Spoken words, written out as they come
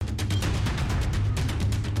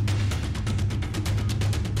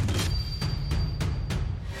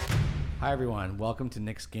Hi, everyone. Welcome to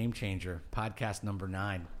Nick's Game Changer, podcast number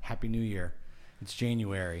 9. Happy New Year. It's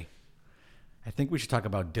January. I think we should talk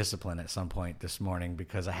about discipline at some point this morning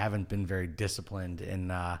because I haven't been very disciplined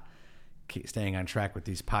in staying on track with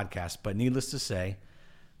these podcasts. But needless to say,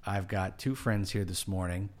 I've got two friends here this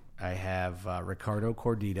morning. I have Ricardo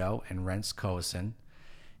Cordito and Rents Coason,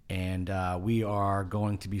 and we are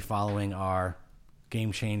going to be following our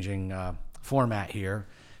game-changing format here.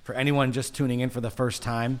 For anyone just tuning in for the first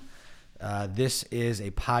time, this is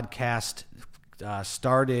a podcast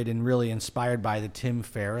started and really inspired by the Tim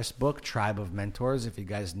Ferriss book, Tribe of Mentors, if you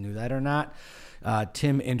guys knew that or not.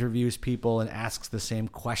 Tim interviews people and asks the same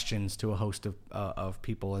questions to a host of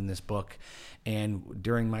people in this book. And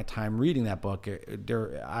during my time reading that book,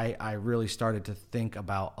 I really started to think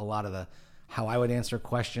about a lot of how I would answer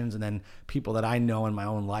questions, and then people that I know in my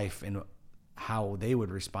own life and how they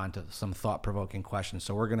would respond to some thought-provoking questions.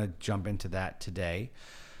 So we're going to jump into that today.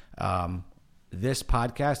 This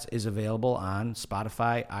podcast is available on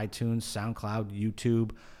Spotify, iTunes, SoundCloud,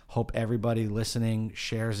 YouTube. Hope everybody listening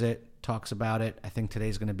shares it, talks about it. I think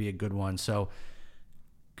today's going to be a good one. So,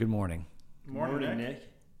 good morning. Morning, Nick.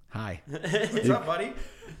 Hi. What's up, buddy?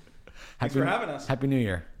 Thanks for having us. Happy New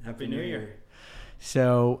Year. Happy New Year.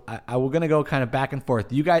 So, we're going to go kind of back and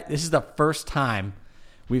forth. You guys, this is the first time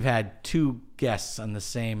we've had two guests on the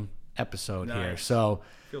same episode here. So,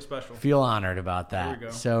 feel special. Feel honored about that. There we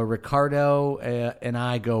go. So Ricardo and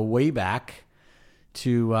I go way back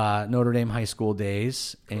to Notre Dame high school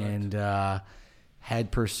days. Correct. And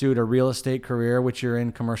had pursued a real estate career, which you're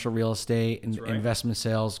in commercial real estate and investment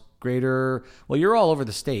sales. Well, you're all over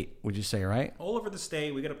the state, would you say, right? All over the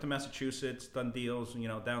state. We get up to Massachusetts, done deals,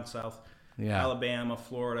 down south. Yeah. Alabama,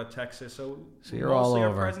 Florida, Texas. So you're all over.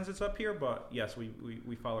 Our presence is up here, but yes,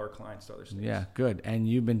 we follow our clients to other states. Yeah, good. And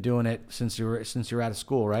you've been doing it since you were out of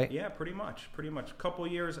school, right? Yeah, pretty much. A couple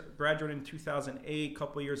of years, graduated in 2008.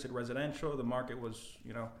 Couple of years at residential. The market was,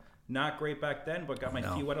 not great back then, but got my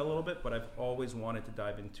feet wet a little bit. But I've always wanted to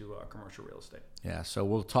dive into commercial real estate. Yeah, so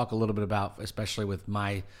we'll talk a little bit about, especially with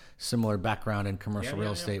my similar background in commercial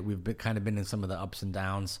real estate. We've kind of been in some of the ups and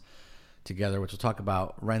downs together, which we'll talk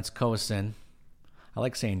about. Rents Coason. I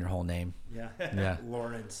like saying your whole name. Yeah.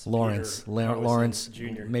 Lawrence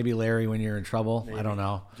Jr. Maybe Larry when you're in trouble. Maybe. I don't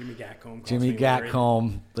know. Jimmy Gatcomb. Jimmy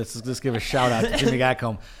Gatcomb. Let's just give a shout out to Jimmy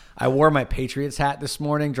Gatcomb. I wore my Patriots hat this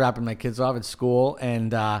morning, dropping my kids off at school,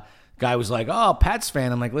 and guy was like, "Oh, Pats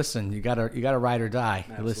fan." I'm like, "Listen, you gotta ride or die.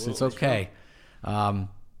 Listen, it's okay." But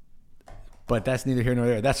that's neither here nor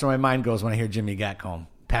there. That's where my mind goes when I hear Jimmy Gatcomb.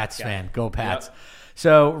 Pats fan. Go Pats. Yep.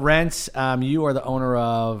 So, Rents, you are the owner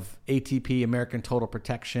of ATP, American Total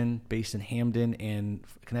Protection, based in Hamden in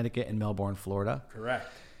Connecticut and Melbourne, Florida. Correct.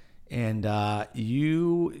 And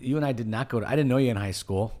you and I did not go to – I didn't know you in high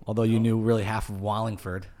school, although you knew really half of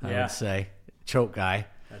Wallingford, I would say. Choke guy.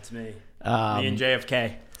 That's me. Me and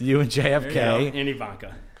JFK. You and JFK. And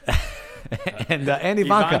Ivanka. And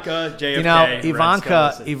Ivanka. Ivanka,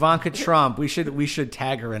 JFK, Ivanka Trump. We should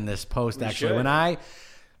tag her in this post, actually.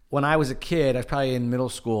 When I was a kid, I was probably in middle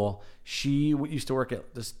school, she used to work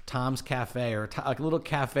at this Tom's Cafe or like a little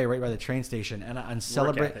cafe right by the train station. And on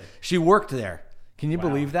Celebrate, she worked there. Can you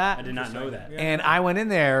believe that? I did not know that. And I went in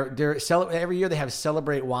there. Every year they have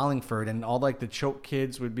Celebrate Wallingford, and all like the choke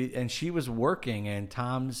kids would be. And she was working in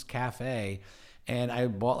Tom's Cafe, and I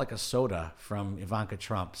bought like a soda from Ivanka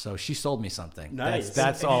Trump. So she sold me something. Nice.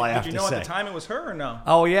 That's all I have to say. Did you know at the time it was her or no?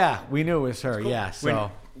 Oh yeah, we knew it was her. Cool. Yeah.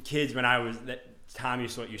 So when I was Tom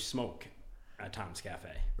used to let you smoke at Tom's Cafe.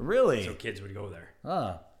 Really? So kids would go there.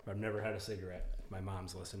 Oh. I've never had a cigarette. My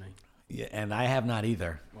mom's listening. Yeah, and I have not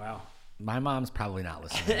either. Wow. My mom's probably not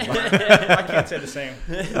listening. I can't say the same.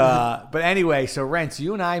 But anyway, so Rents,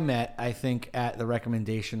 you and I met, I think, at the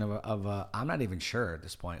recommendation of I'm not even sure at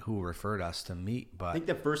this point who referred us to meet. But I think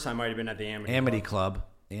the first time might have been at the Amity Club.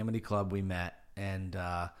 Amity Club we met, and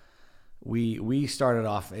we started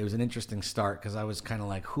off. It was an interesting start because I was kind of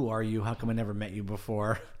like, "Who are you? How come I never met you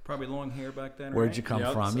before?" Probably long hair back then. Where'd you come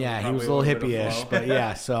from? So yeah, he was a little hippie-ish, but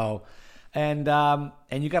yeah. So, and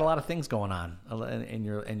you got a lot of things going on in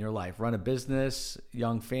your life. Run a business,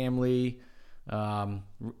 young family, a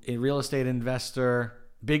real estate investor,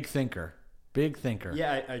 big thinker.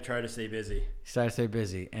 Yeah, I try to stay busy. You try to stay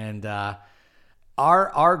busy, and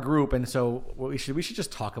our group, and so we should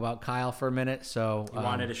just talk about Kyle for a minute. So he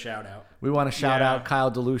wanted a shout out. We want to shout out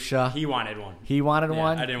Kyle DeLucia. He wanted one.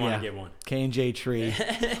 I didn't want to get one. K&J Tree.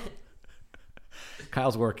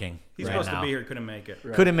 Kyle's working. He's supposed to be here. Couldn't make it.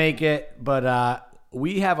 Right. Couldn't make it, but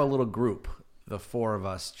we have a little group. The four of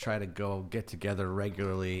us try to go get together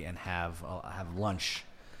regularly and have lunch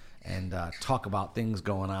and talk about things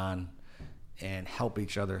going on and help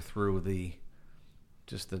each other through the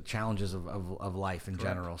challenges of life in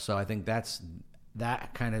general. So I think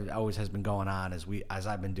that kind of always has been going on as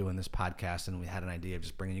I've been doing this podcast, and we had an idea of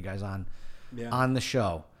just bringing you guys on the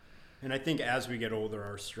show. And I think as we get older,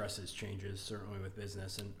 our stresses changes, certainly with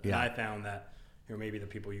business. And I found that, maybe the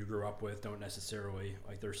people you grew up with don't necessarily,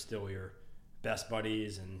 like, they're still your best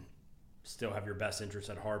buddies and still have your best interests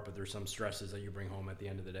at heart, but there's some stresses that you bring home at the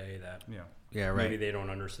end of the day that maybe they don't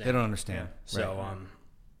understand. They don't understand. Yeah. So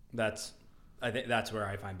I think that's where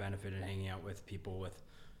I find benefit in hanging out with people with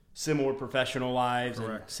similar professional lives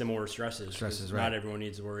and similar stresses. Not everyone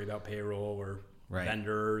needs to worry about payroll or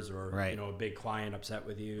vendors or a big client upset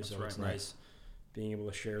with you. So it's nice being able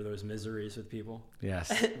to share those miseries with people.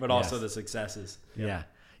 Yes. But also the successes.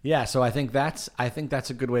 Yeah. So I think that's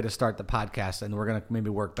a good way to start the podcast, and we're going to maybe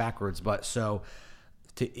work backwards. But so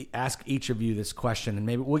to ask each of you this question, and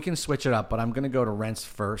maybe we can switch it up, but I'm going to go to Rents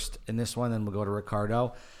first in this one, then we'll go to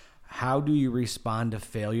Ricardo. How do you respond to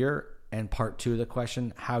failure? And part two of the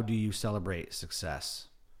question, how do you celebrate success?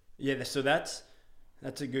 Yeah, so that's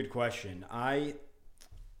a good question. I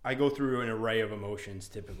go through an array of emotions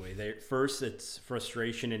typically. First, it's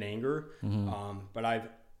frustration and anger.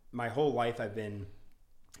 But my whole life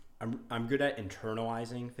I'm good at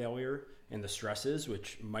internalizing failure and the stresses,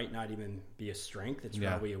 which might not even be a strength. It's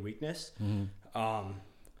probably a weakness. But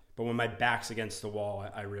when my back's against the wall,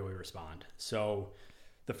 I really respond. So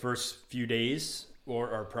the first few days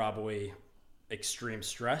are probably extreme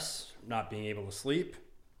stress, not being able to sleep.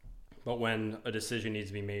 But when a decision needs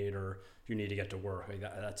to be made or you need to get to work,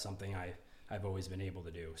 that's something I've always been able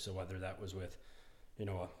to do. So whether that was with,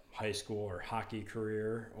 a high school or hockey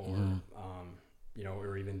career or,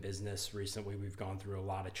 or even business recently, we've gone through a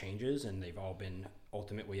lot of changes and they've all been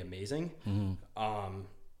ultimately amazing. And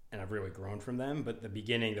I've really grown from them. But the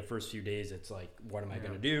beginning, the first few days, it's like, what am I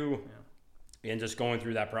going to do? And just going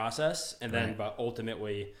through that process, and then, but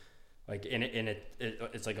ultimately, like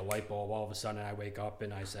it's like a light bulb. All of a sudden, I wake up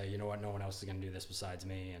and I say, you know what, no one else is going to do this besides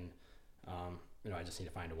me, and I just need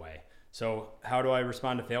to find a way. So, how do I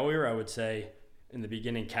respond to failure? I would say, in the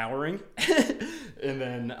beginning, cowering, and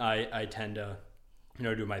then I tend to,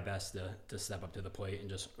 do my best to step up to the plate and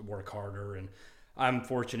just work harder. And I'm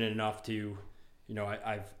fortunate enough to,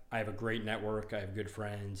 I have a great network. I have good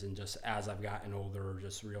friends, and just as I've gotten older,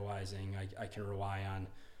 just realizing I can rely on,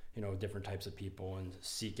 different types of people and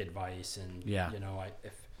seek advice. And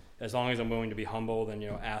as long as I'm willing to be humbled and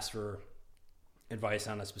ask for advice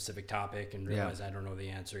on a specific topic and realize I don't know the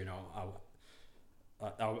answer,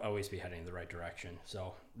 I'll always be heading in the right direction.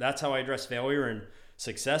 So that's how I address failure. And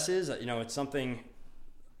successes. It's something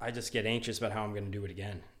I just get anxious about how I'm going to do it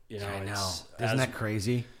again. I know. Isn't that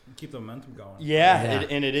crazy? Keep the momentum going. Yeah.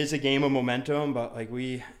 And it is a game of momentum, but like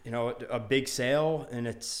a big sale, and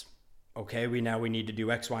it's okay. We need to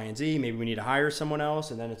do X, Y, and Z. Maybe we need to hire someone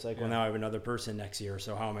else, and then it's like, well, now I have another person next year.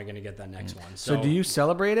 So how am I going to get that next one? So do you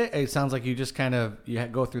celebrate it? It sounds like you just kind of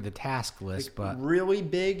go through the task list, but really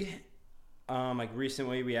big. Like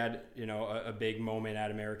recently, we had a big moment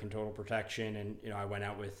at American Total Protection, and I went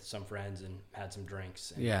out with some friends and had some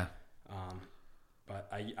drinks. And,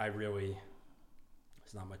 but I really,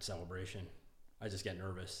 it's not much celebration. I just get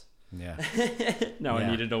nervous. Yeah. I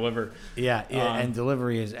need to deliver. Yeah. And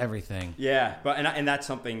delivery is everything. Yeah. But, and that's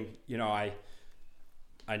something, I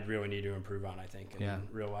really need to improve on, I think. And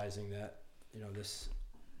realizing that, this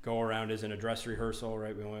go around isn't a dress rehearsal,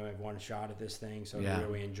 right? We only have one shot at this thing. So to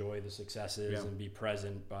really enjoy the successes and be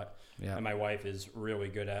present. But and my wife is really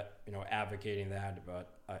good at, advocating that,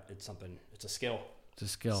 but it's a skill. It's a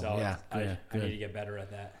skill. So I need to get better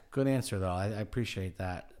at that. Good answer, though. I appreciate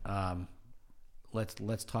that.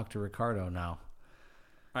 Let's talk to Ricardo now.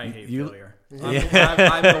 I hate failure.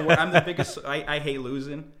 I'm the biggest. I hate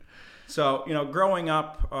losing. So growing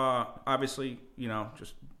up, obviously,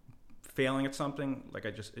 just failing at something, like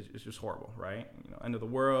it's just horrible, right? End of the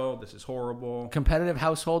world. This is horrible. Competitive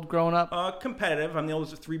household growing up? Competitive. I'm the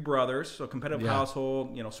oldest of three brothers, so competitive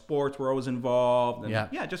household. Sports were always involved.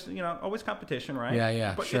 And just always competition, right?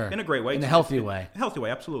 Yeah, but sure. In a great way. In a healthy way. Healthy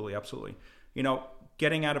way, absolutely.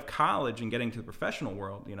 Getting out of college and getting to the professional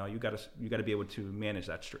world, you got to be able to manage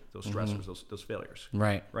those stressors, those failures,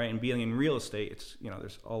 right? And being in real estate, it's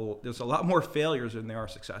there's a lot more failures than there are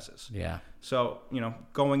successes. Yeah. So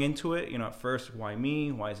going into it, at first, why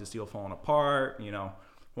me? Why is this deal falling apart?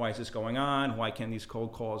 Why is this going on? Why can't these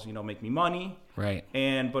cold calls make me money? Right.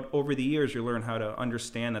 But over the years, you learn how to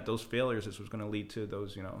understand that those failures is what's going to lead to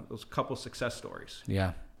those those couple success stories.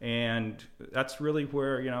 Yeah. And that's really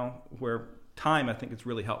where where time, I think it's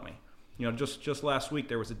really helped me. Just last week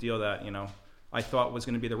there was a deal that I thought was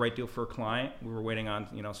going to be the right deal for a client. We were waiting on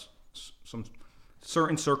some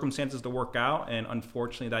certain circumstances to work out, and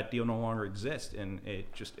unfortunately that deal no longer exists, and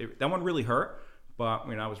that one really hurt. But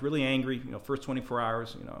I was really angry. First 24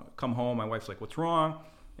 hours, come home, my wife's like, "What's wrong?"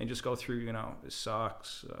 And just go through, this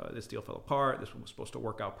sucks. This deal fell apart. This was supposed to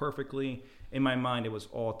work out perfectly. In my mind, it was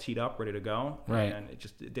all teed up, ready to go, right? And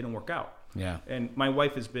it didn't work out. Yeah. And my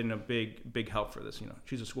wife has been a big help for this.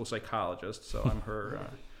 She's a school psychologist, so I'm her.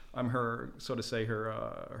 I'm her, so to say,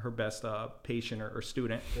 her best patient or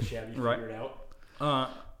student. Does she have you figured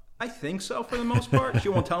out? I think so for the most part. She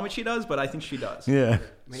won't tell me she does, but I think she does. Yeah.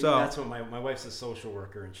 Maybe that's what my wife's a social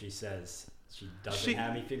worker, and she says she doesn't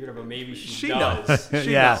have me figured out, but maybe she does.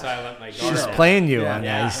 She does. So I let my guard She's down. playing you on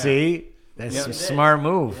that. You see? That's a smart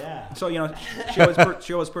move. Yeah. So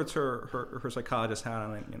she always puts her psychologist hat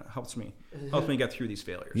on, and helps me get through these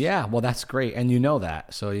failures. Yeah. Well, that's great, and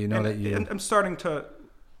that, so that you. And I'm starting to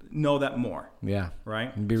know that more. Yeah.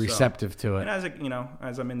 Right. And be receptive to it. And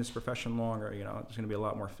as I'm in this profession longer, there's going to be a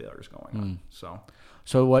lot more failures going on.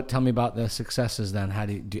 So what? Tell me about the successes then. How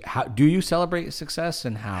do you celebrate success,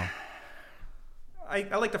 and how? I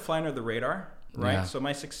like to fly under the radar, right? Yeah. So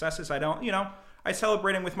my successes, I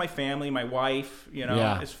celebrate them with my family, my wife,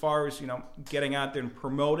 as far as, getting out there and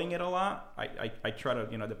promoting it a lot. I try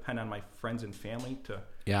to, depend on my friends and family to,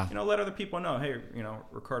 let other people know, hey,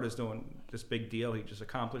 Ricardo's doing this big deal. He just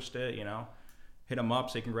accomplished it, hit him up,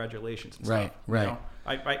 say congratulations and stuff. Right.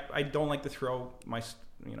 I don't like to throw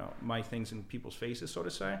my things in people's faces, so to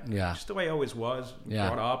say. Yeah. Just the way I always was,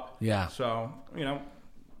 brought up. Yeah. So,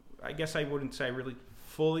 I guess I wouldn't say I really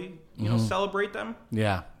fully, celebrate them.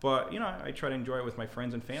 Yeah. But, I try to enjoy it with my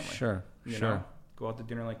friends and family. Sure. Sure. Go out to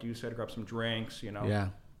dinner like you said, grab some drinks, Yeah.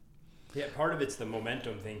 Yeah, part of it's the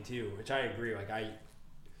momentum thing too, which I agree. Like I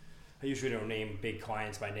usually don't name big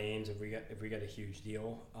clients by names if we get a huge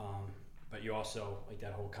deal. But you also like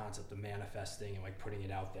that whole concept of manifesting and like putting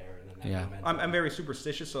it out there, and then that momentum. I'm very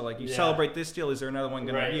superstitious, so like you celebrate this deal, is there another one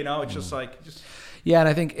gonna? Right. It's just Yeah, and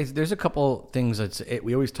I think there's a couple things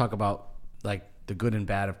we always talk about, like the good and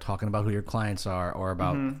bad of talking about who your clients are or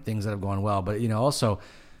about things that have gone well, but also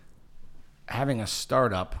having a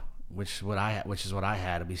startup, which is what I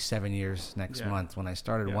had. It'll be 7 years next month when I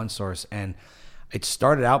started OneSource, and it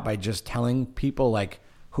started out by just telling people like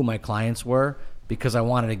who my clients were, because I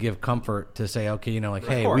wanted to give comfort to say, okay,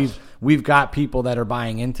 hey, we've got people that are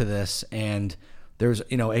buying into this, and there's,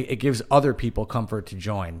 it gives other people comfort to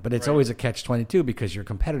join. But it's always a catch-22 because your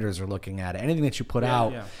competitors are looking at it. Anything that you put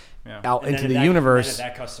out into the universe. If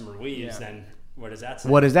that customer leaves, then what does that say?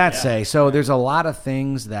 What does that say? So there's a lot of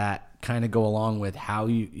things that kind of go along with how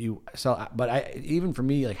you sell. But even for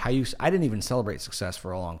me, like I didn't even celebrate success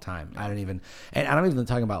for a long time. I don't even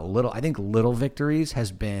talking about little. I think little victories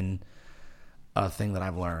has been a thing that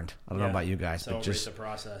I've learned. I don't know about you guys, but just the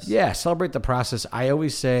process. Yeah, celebrate the process. I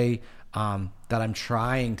always say that I'm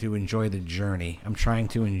trying to enjoy the journey. I'm trying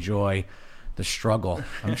to enjoy the struggle.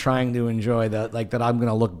 I'm trying to enjoy that I'm going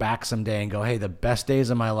to look back someday and go, hey, the best days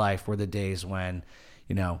of my life were the days when,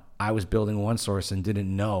 I was building OneSource and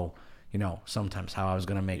didn't know, sometimes how I was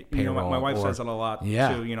going to make payroll. My wife says that a lot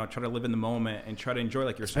too. Try to live in the moment and try to enjoy,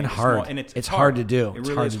 like you're saying. It's hard. And it's hard to do. It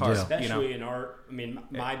really is hard. Especially in our,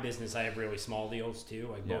 my business, I have really small deals too.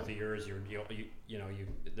 Like both of yours,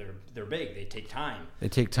 they're big. They take time.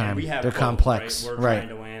 They're both, complex. Right? We're trying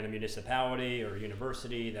to land a municipality or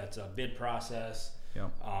university. That's a bid process. Yeah.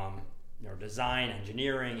 Design,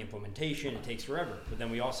 engineering, implementation. It takes forever. But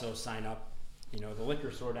then we also sign up, the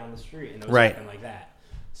liquor store down the street, and those happen like that.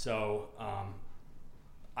 So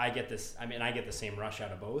I get this. I get the same rush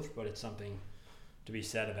out of both, but it's something to be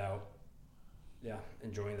said about,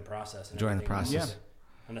 enjoying the process. Enjoying the process. Yeah.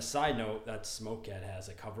 On a side note, that SmokeCat has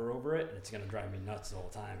a cover over it, and it's going to drive me nuts the whole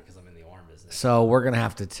time because I'm in the alarm business. So we're going to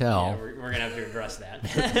have to tell. Yeah, we're going to have to address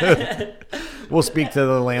that. We'll speak to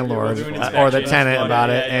the landlord or the tenant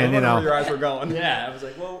about it, and where your eyes were going. Yeah, I was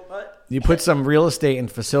like, well, what? You put some real estate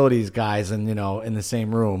and facilities guys in the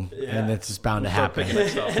same room, and it's just bound to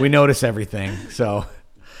happen. We notice everything, so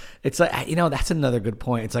it's like that's another good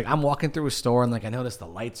point. It's like I'm walking through a store and like I notice the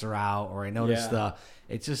lights are out, or I notice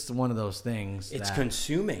it's just one of those things. It's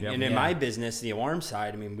consuming, and in my business, the alarm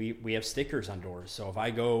side, we have stickers on doors. So if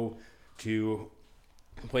I go to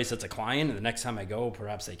a place that's a client, and the next time I go,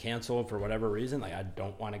 perhaps they cancel for whatever reason, like I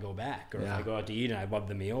don't want to go back. Or if I go out to eat and I love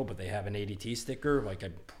the meal, but they have an ADT sticker, like I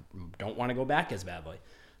don't want to go back as badly.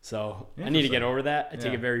 So I need to get over that. I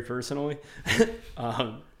take it very personally.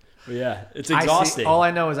 Yeah, it's exhausting. All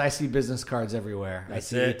I know is I see business cards everywhere.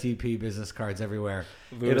 That's I see ATP business cards everywhere.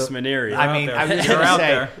 Louis Maneri. I mean, I was just You're gonna out say,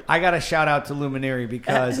 there. I got to shout out to Luminary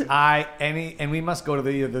because and we must go to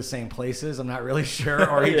either the same places. I'm not really sure,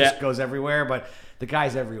 or he just goes everywhere. But the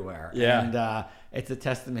guy's everywhere. Yeah. And it's a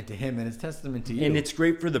testament to him, and it's a testament to you. And it's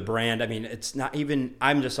great for the brand. I mean, it's not even,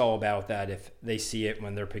 I'm just all about that. If they see it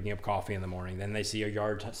when they're picking up coffee in the morning, then they see a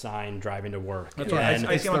yard sign driving to work. That's and right. then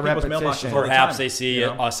I see on the people's repetition. mailboxes all the perhaps time, they see you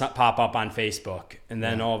know? us pop up on Facebook. And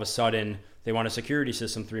then all of a sudden, they want a security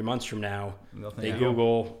system 3 months from now. They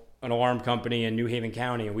Google an alarm company in New Haven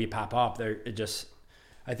County, and we pop up.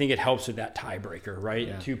 I think it helps with that tiebreaker, right?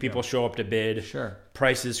 Yeah. Two people show up to bid. Sure.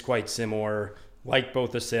 Price is quite similar, like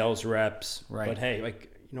both the sales reps. Right. But hey, you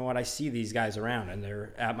know what? I see these guys around, and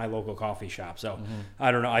they're at my local coffee shop. So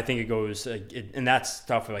I don't know. I think it goes, and that's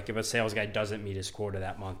tough. Like if a sales guy doesn't meet his quota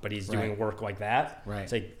that month, but he's doing work like that, Right.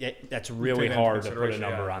 it's like that's really Take that into hard to put a consideration,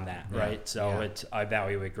 number on that, right? So I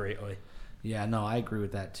value it greatly. Yeah, no, I agree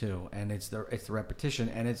with that too. And it's the repetition,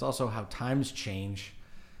 and it's also how times change.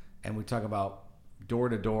 And we talk about door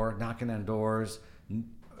to door, knocking on doors,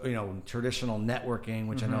 traditional networking,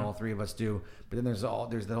 which I know all three of us do. But then there's the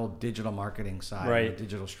whole digital marketing side, Right. the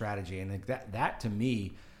digital strategy, and like that to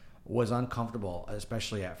me was uncomfortable,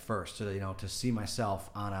 especially at first. To see myself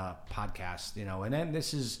on a podcast, and then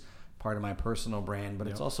this is part of my personal brand, but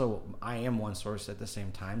it's also I am one source at the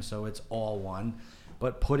same time, so it's all one.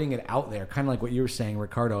 But putting it out there, kind of like what you were saying,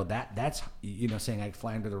 Ricardo, that's saying I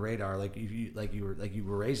fly under the radar, like you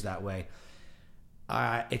were raised that way.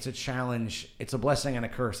 It's a challenge. It's a blessing and a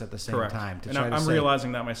curse at the same time. And I'm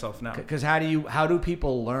realizing that myself now. Because how do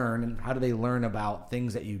people learn, and how do they learn about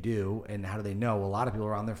things that you do, and how do they know? A lot of people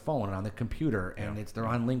are on their phone and on their computer, and they're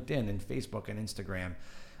on LinkedIn and Facebook and Instagram,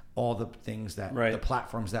 all the things that the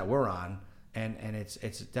platforms that we're on, and it's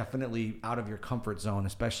definitely out of your comfort zone,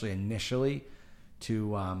 especially initially,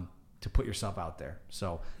 to put yourself out there.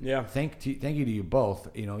 So thank you to you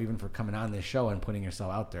both, even for coming on this show and putting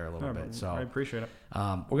yourself out there a little bit. So I appreciate it.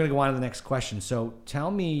 We're going to go on to the next question. So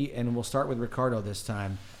tell me, and we'll start with Ricardo this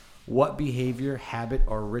time, what behavior, habit,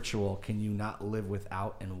 or ritual can you not live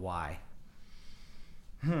without, and why?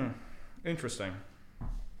 Interesting. I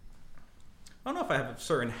don't know if I have a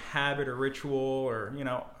certain habit or ritual, or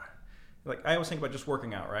like I always think about just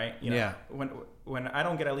working out, right? When I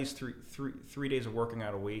don't get at least three days of working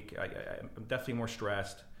out a week, I'm definitely more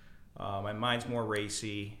stressed. My mind's more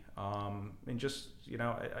racy, and just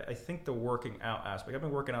I think the working out aspect. I've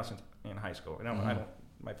been working out since in high school. I don't.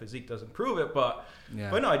 My physique doesn't prove it, but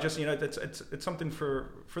no, I just it's something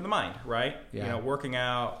for the mind, right? Yeah. Working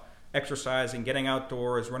out, exercising, getting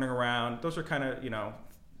outdoors, running around. Those are kind of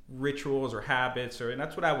rituals or habits, and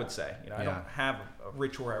that's what I would say. I don't have a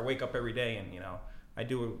ritual where I wake up every day and I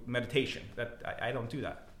do a meditation. That I don't do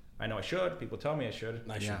that. I know I should. People tell me I should.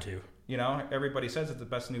 I should too. Everybody says it's the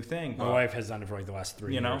best new thing. My wife has done it for like the last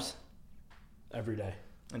 3 years. Every day.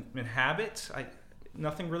 And habits,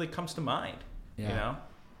 nothing really comes to mind.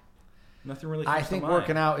 Nothing really comes I think to mind.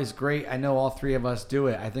 working out is great. I know all three of us do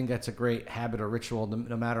it. I think that's a great habit or ritual,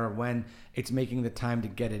 no matter when. It's making the time to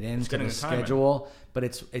get it into the schedule, but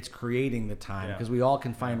it's creating the time, because we all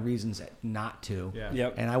can find reasons not to. Yeah.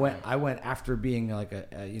 Yep. And I went after being like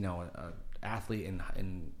a athlete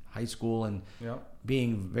in high school and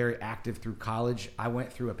being very active through college. I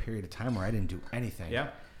went through a period of time where I didn't do anything. Yeah.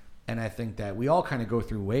 And I think that we all kind of go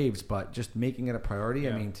through waves, but just making it a priority.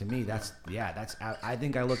 I mean, to me, that's. I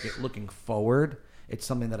think I look at looking forward. It's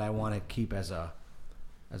something that I want to keep as a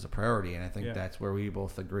priority, and I think that's where we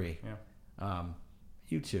both agree. Yeah.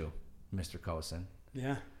 You too, Mr. Cosin.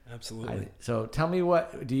 Yeah, absolutely. So tell me,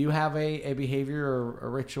 what do you have a behavior or a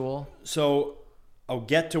ritual? So I'll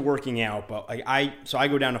get to working out, but I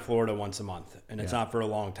go down to Florida once a month, and it's not for a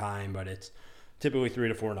long time, but it's typically 3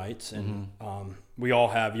 to 4 nights, and we all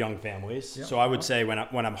have young families. So I would say when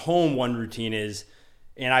I'm home, one routine is,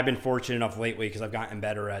 and I've been fortunate enough lately because I've gotten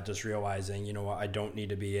better at just realizing, I don't need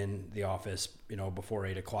to be in the office, before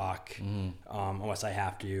 8 o'clock, unless I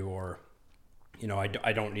have to, or,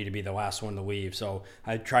 I don't need to be the last one to leave. So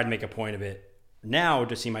I try to make a point of it now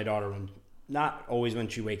to see my daughter not always when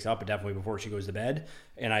she wakes up, but definitely before she goes to bed.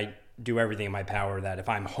 And I do everything in my power that if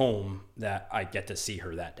I'm home, that I get to see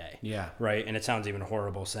her that day. Yeah. Right. And it sounds even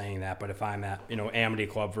horrible saying that, but if I'm at, Amity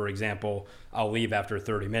Club, for example, I'll leave after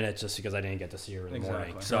 30 minutes just because I didn't get to see her in the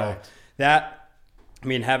morning. So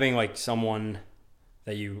having like someone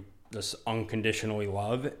that you just unconditionally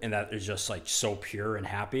love and that is just like so pure and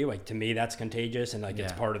happy, like to me, that's contagious and like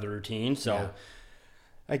it's part of the routine. So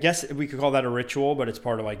I guess we could call that a ritual, but it's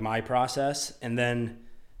part of like my process. And then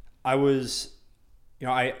I was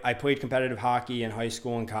I played competitive hockey in high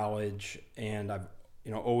school and college, and I've,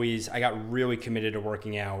 I got really committed to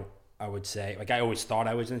working out, I would say. Like, I always thought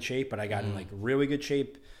I was in shape, but I got in, like, really good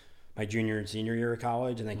shape my junior and senior year of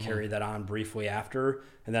college, and then carried that on briefly after.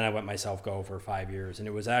 And then I let myself go for 5 years. And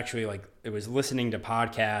it was actually, like, it was listening to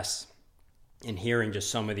podcasts and hearing just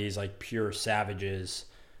some of these, like, pure savages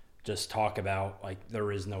just talk about, like,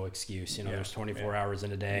 there is no excuse. There's 24 hours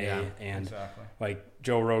in a day. And, like,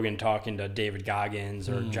 Joe Rogan talking to David Goggins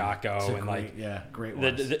or Jocko. And, great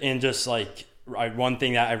ones. And just, like, one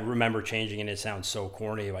thing that I remember changing, and it sounds so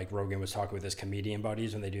corny, like Rogan was talking with his comedian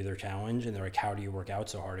buddies when they do their challenge, and they're like, how do you work out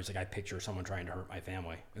so hard? He's like, I picture someone trying to hurt my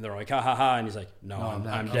family. And they're like, ha ha ha. And he's like, no,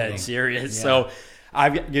 I'm dead serious. Yeah. So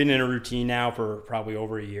I've gotten in a routine now for probably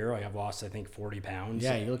over a year. Like, I've lost, I think, 40 pounds.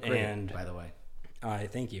 Yeah, you look great, by the way.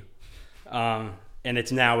 Thank you. And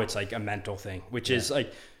it's like a mental thing, which is,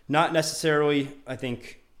 like, not necessarily, I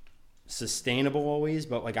think, sustainable always,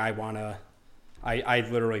 but, like, I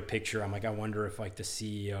literally picture, I'm like, I wonder if, like, the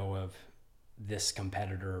CEO of this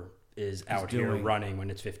competitor is out here running when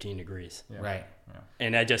it's 15 degrees. Yeah. Right. Yeah.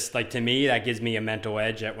 And I just, like, to me, that gives me a mental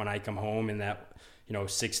edge that when I come home and that,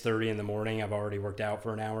 6:30 in the morning, I've already worked out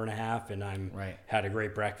for an hour and a half, and had a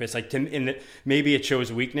great breakfast. Like, maybe it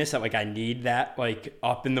shows weakness that, like, I need that, like,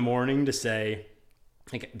 up in the morning to say,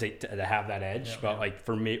 like, to have that edge. Yeah, but like,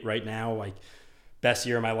 for me right now, like, best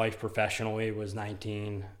year of my life professionally was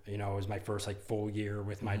 19. It was my first, like, full year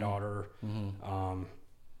with my daughter.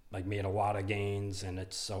 Like, made a lot of gains, and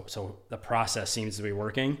it's so the process seems to be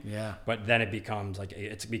working. Yeah. But then it becomes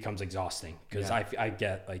exhausting because I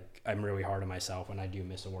get, like, I'm really hard on myself when I do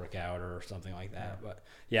miss a workout or something like that. Yeah. But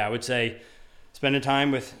yeah, I would say spending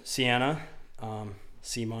time with Sienna,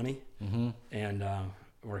 C Money, and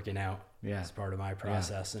working out as part of my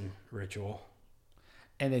process and ritual.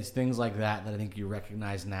 And it's things like that I think you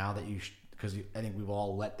recognize now that because I think we've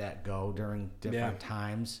all let that go during different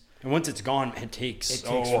times. And once it's gone, it takes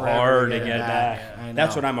so hard to get back. Yeah.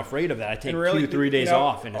 That's what I'm afraid of. That I take 2-3 days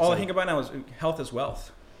off, and all I think about now is health is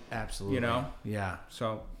wealth. Absolutely. Yeah.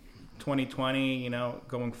 So 2020,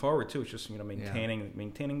 going forward too, it's just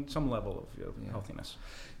maintaining some level of healthiness.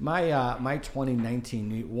 My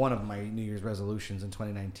 2019, one of my New Year's resolutions in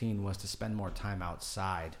 2019 was to spend more time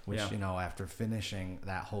outside. Which after finishing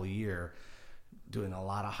that whole year, doing a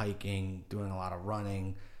lot of hiking, doing a lot of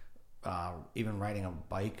running. Even riding a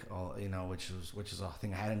bike, which is a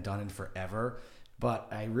thing I hadn't done in forever, but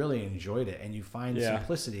I really enjoyed it. And you find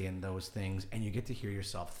simplicity in those things, and you get to hear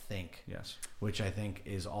yourself think. Yes, which I think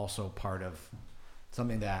is also part of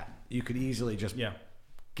something that you could easily just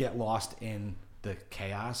get lost in the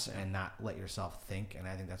chaos and not let yourself think. And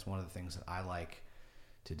I think that's one of the things that I like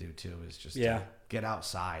to do too, is just to get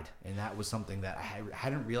outside. And that was something that I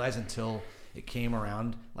hadn't realized until it came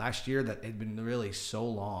around last year, that it had been really so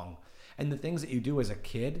long. And the things that you do as a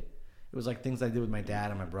kid, it was like things I did with my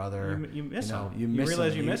dad and my brother. You miss them. You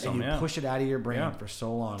realize you miss them. And you push it out of your brain for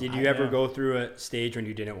so long. Did you ever go through a stage when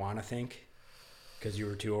you didn't want to think because you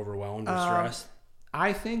were too overwhelmed or stressed?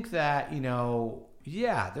 I think that,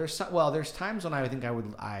 there's times when I think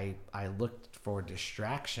I looked for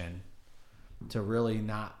distraction to really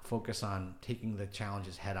not focus on taking the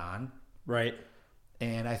challenges head on. Right.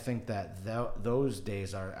 And I think that those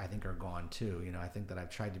days are gone too. I think that I've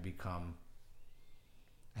tried to become.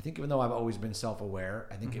 I think even though I've always been self-aware,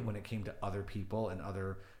 I think when it came to other people and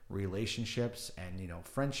other relationships and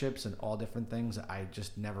friendships and all different things, I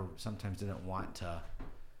just sometimes didn't want to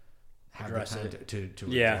have the time to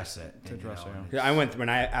address it. To address it.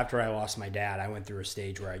 After I lost my dad, I went through a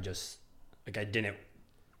stage where I just didn't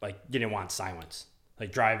want silence.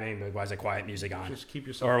 Like driving, but why is quiet music on? Just keep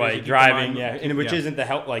yourself or like driving, which isn't the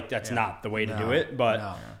help. Like that's not the way to do it.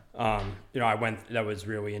 But I went. That was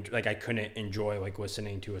really I couldn't enjoy like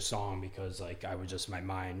listening to a song because like I was just my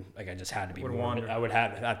mind. Like I just had to be. I would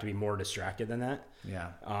have to be more distracted than that. Yeah.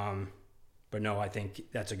 But no, I think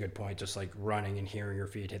that's a good point. Just like running and hearing your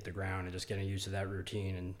feet hit the ground and just getting used to that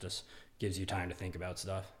routine and just gives you time to think about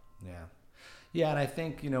stuff. Yeah. Yeah, and I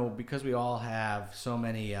think because we all have so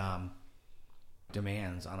many.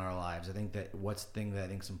 Demands on our lives. I think that thing that I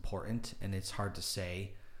think is important, and it's hard to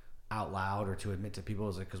say out loud or to admit to people,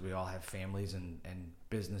 is because we all have families and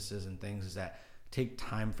businesses and things, is that take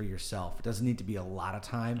time for yourself. It doesn't need to be a lot of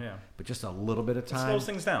time, but just a little bit of time. It slows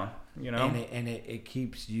things down, And it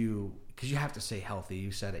keeps you, because you have to stay healthy.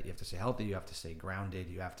 You said it. You have to stay healthy. You have to stay grounded.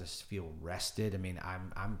 You have to feel rested. I mean,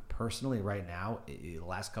 I'm personally right now, the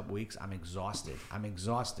last couple weeks, I'm exhausted.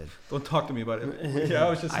 Don't talk to me about it. I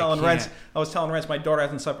was just telling Rents. My daughter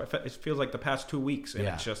hasn't slept. It feels like the past 2 weeks, and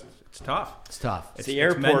it's tough. It's tough. It's the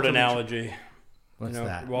airport analogy. What's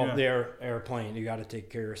that? Well, they're airplane. You got to take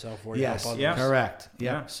care of yourself before you help others. Yes. Correct. Yep.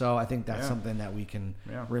 Yeah. So I think that's something that we can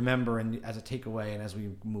remember, and as a takeaway, and as we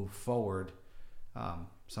move forward,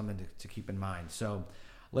 something to keep in mind. So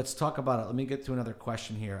let's talk about it. Let me get to another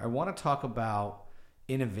question here. I want to talk about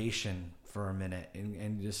innovation for a minute,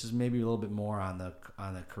 and this is maybe a little bit more on the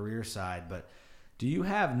career side, but do you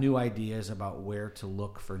have new ideas about where to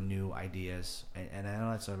look for new ideas? And I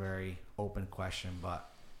know that's a very open question, but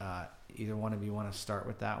either one of you want to start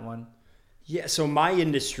with that one? Yeah, so my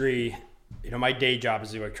industry, my day job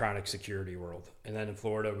is the electronic security world. And then in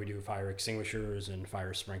Florida, we do fire extinguishers and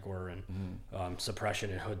fire sprinkler and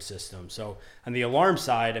suppression and hood systems. So on the alarm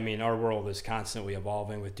side, our world is constantly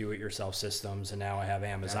evolving with do-it-yourself systems. And now I have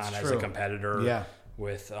Amazon as a competitor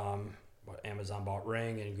with Amazon bought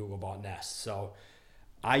Ring and Google bought Nest. So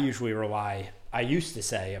I used to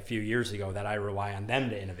say a few years ago that I rely on them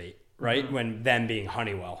to innovate. Right. Mm-hmm. When them being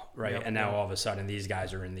Honeywell. Right. Yep, and now all of a sudden these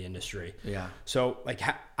guys are in the industry. Yeah. So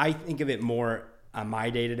I think of it more on my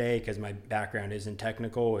day to day, because my background isn't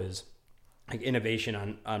technical, is like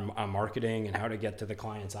innovation on marketing and how to get to the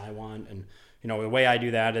clients I want. And, the way I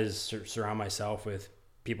do that is surround myself with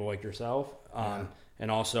people like yourself and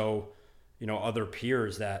also, other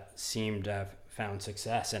peers that seem to have found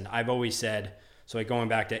success. And I've always said, so going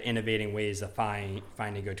back to innovating ways of finding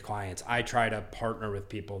good clients, I try to partner with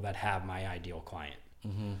people that have my ideal client,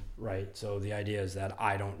 right? So the idea is that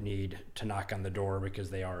I don't need to knock on the door because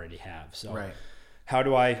they already have. So how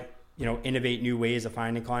do I, innovate new ways of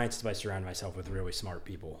finding clients? Is by surrounding myself with really smart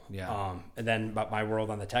people. Yeah. And then but my world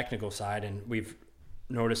on the technical side, and we've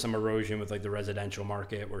noticed some erosion with like the residential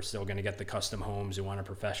market. We're still going to get the custom homes who want a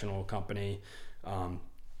professional company.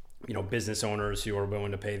 Business owners who are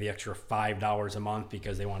willing to pay the extra $5 a month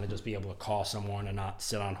because they want to just be able to call someone and not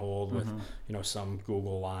sit on hold with, some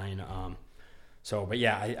Google line.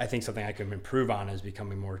 I think something I can improve on is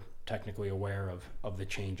becoming more technically aware of the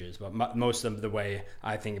changes. But most of the way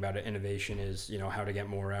I think about it, innovation is, how to get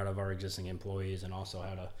more out of our existing employees, and also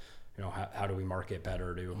how to, how do we market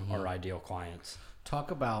better to our ideal clients.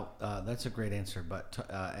 Talk about, that's a great answer, but,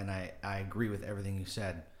 and I agree with everything you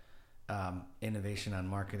said. Innovation on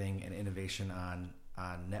marketing and innovation on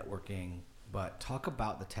networking, but talk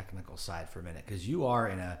about the technical side for a minute, because you are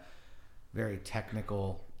in a very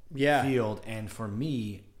technical field, and for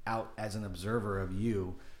me, out as an observer of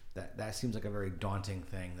you, that seems like a very daunting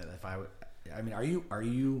thing. That if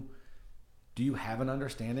do you have an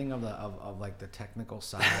understanding of like the technical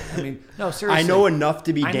side? No, seriously. I know enough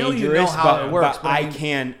to be dangerous, know you know how it works, but I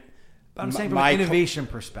can't. But I'm saying from an innovation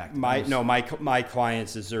perspective. My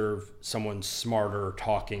clients deserve someone smarter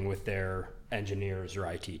talking with their engineers or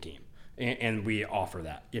IT team, and we offer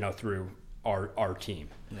that, through our team.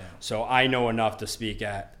 Yeah. So I know enough to speak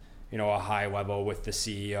at a high level with the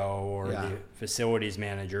CEO or the facilities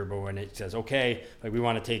manager, but when it says, okay, like we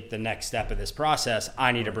want to take the next step of this process,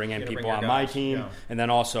 I need to bring in people on my team. Yeah. And then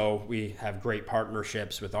also we have great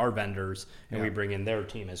partnerships with our vendors, and we bring in their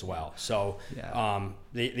team as well. So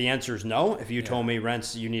the answer is no. If you told me,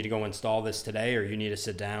 Rents, you need to go install this today, or you need to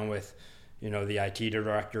sit down with, the IT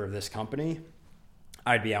director of this company,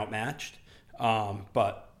 I'd be outmatched.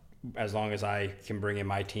 But as long as I can bring in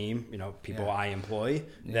my team, people I employ,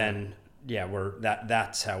 then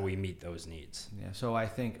that's how we meet those needs. Yeah.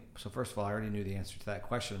 So first of all, I already knew the answer to that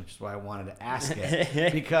question, which is why I wanted to ask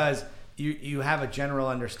it, because you have a general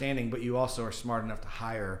understanding, but you also are smart enough to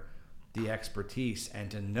hire the expertise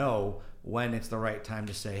and to know when it's the right time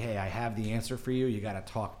to say, hey, I have the answer for you. You got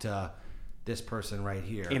to talk to this person right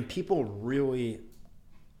here. And people really,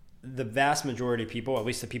 the vast majority of people, at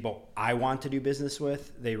least the people I want to do business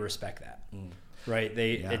with, they respect that, right?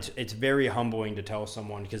 It's very humbling to tell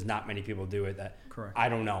someone, because not many people do it, that I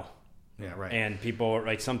don't know. Yeah, right. And people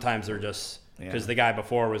sometimes they're just, because the guy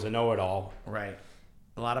before was a know-it-all. Right.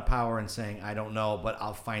 A lot of power in saying, I don't know, but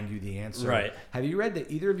I'll find you the answer. Right. Have you read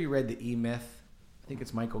either of you read the E-Myth? I think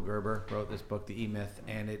it's Michael Gerber wrote this book, the E-Myth,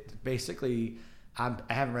 and it basically, I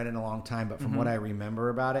haven't read it in a long time, but from what I remember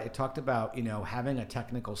about it, it talked about, having a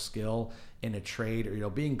technical skill in a trade, or,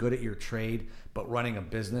 being good at your trade, but running a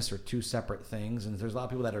business are two separate things. And there's a lot of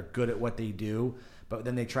people that are good at what they do, but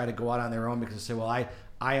then they try to go out on their own because they say, well,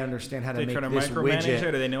 I understand how to make this widget.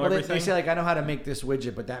 Or do they know everything? They say, like, I know how to make this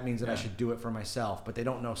widget, but that means that I should do it for myself. But they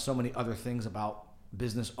don't know so many other things about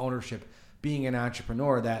business ownership, being an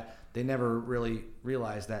entrepreneur, that they never really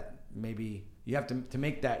realize that maybe you have to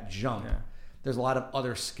make that jump. Yeah. There's a lot of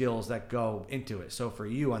other skills that go into it. So for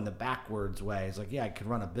you, on the backwards way, it's like, I could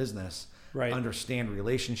run a business, understand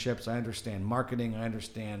relationships, I understand marketing, I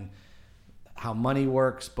understand how money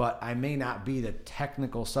works, but I may not be the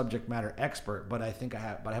technical subject matter expert, but I think I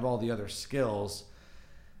have all the other skills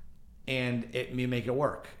and you make it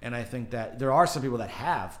work. And I think that there are some people that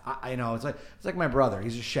have. I know it's like my brother.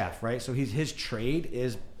 He's a chef, right? So his trade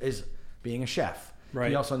is being a chef. Right.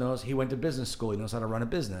 He also knows he went to business school. He knows how to run a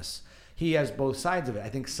business. He has both sides of it. I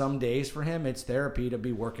think some days for him it's therapy to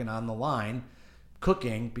be working on the line,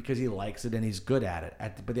 cooking because he likes it and he's good at it.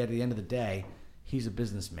 But at the end of the day, he's a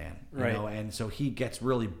businessman, you know, and so he gets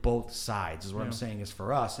really both sides. Is what I'm saying. Is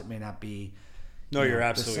for us, it may not be. No, you're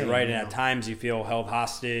absolutely right. And you know. at times you feel held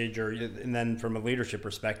hostage, and then from a leadership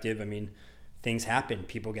perspective, I mean, things happen.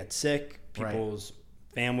 People get sick. People's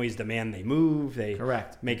families demand they move. They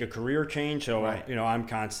make a career change. So you know, I'm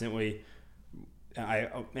constantly.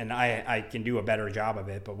 I can do a better job of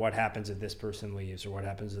it, but what happens if this person leaves, or what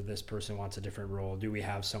happens if this person wants a different role? Do we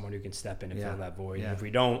have someone who can step in and fill that void? And if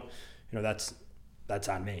we don't, you know, that's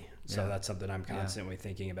on me. So that's something I'm constantly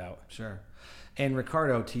thinking about. Sure. And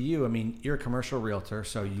Ricardo, to you, I mean, you're a commercial realtor,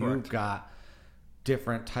 so you've got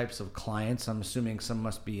different types of clients. I'm assuming some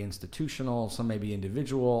must be institutional, some may be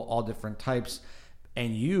individual, all different types.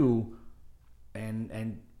 And you,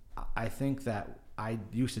 and I think that I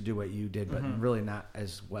used to do what you did, but really not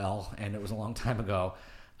as well, and it was a long time ago.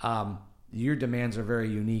 Your demands are very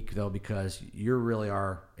unique, though, because you really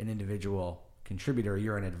are an individual contributor.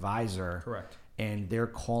 You're an advisor. Correct. And they're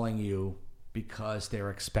calling you because they're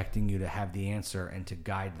expecting you to have the answer and to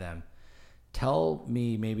guide them. Tell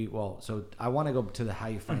me so I want to go to the how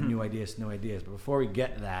you find new ideas, but before we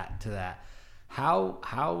get to that,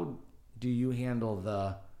 how do you handle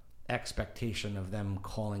the expectation of them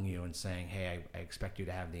calling you and saying, hey, I expect you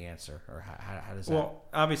to have the answer? Or how does that? Well,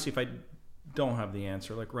 obviously, if I don't have the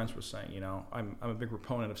answer, like Rens was saying, you know, I'm a big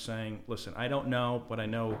proponent of saying, listen, I don't know, but I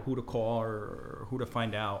know who to call or who to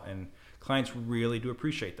find out. And clients really do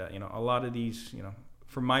appreciate that. You know, a lot of these, you know,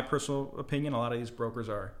 from my personal opinion, a lot of these brokers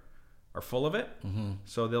are full of it.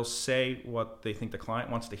 So they'll say what they think the client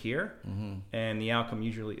wants to hear, and the outcome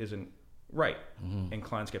usually isn't right, and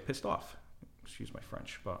clients get pissed off. Excuse my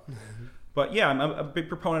French, but yeah, I'm a big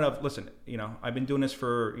proponent of, listen, you know, I've been doing this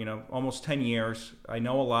for, you know, almost 10 years. I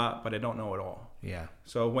know a lot, but I don't know it all. Yeah.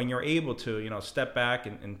 So when you're able to, you know, step back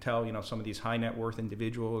and tell, you know, some of these high net worth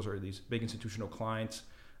individuals or these big institutional clients,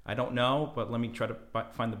 I don't know, but let me try to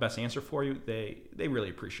find the best answer for you. They really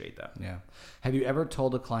appreciate that. Yeah. Have you ever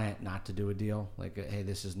told a client not to do a deal? Like, hey,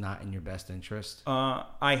 this is not in your best interest?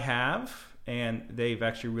 I have, and they've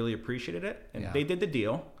actually really appreciated it. And they did the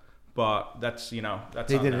deal. But that's, you know, that's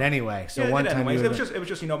they did it anyway. So one time it was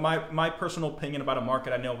just you know, my personal opinion about a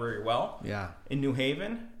market I know very well. Yeah. In New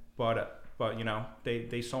Haven, but you know,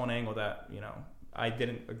 they saw an angle that, you know, I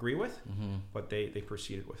didn't agree with, but they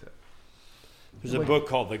proceeded with it. There's a book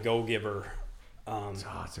called The Go-Giver.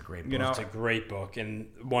 It's a great book. You know, it's a great book, and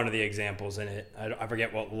one of the examples in it, I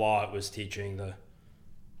forget what law it was teaching.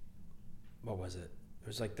 What was it? It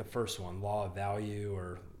was like the first one, law of value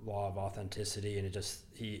or law of authenticity, and it just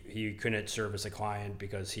he couldn't service a client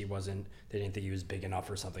because they didn't think he was big enough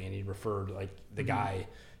or something, and he referred like the guy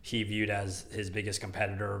he viewed as his biggest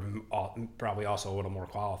competitor, probably also a little more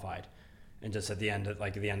qualified. And just at the end of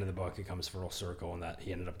the book, it comes full circle, and that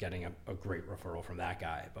he ended up getting a great referral from that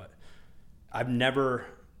guy. But I've never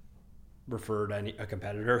referred a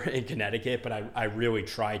competitor in Connecticut, but I really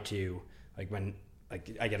try to, like when.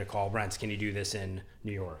 Like I get a call, Rents, can you do this in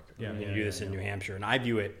New York? Can you do this in New Hampshire? And I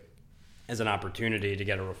view it as an opportunity to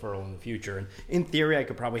get a referral in the future. And in theory, I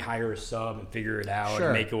could probably hire a sub and figure it out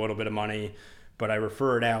and make a little bit of money. But I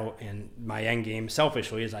refer it out, and my end game,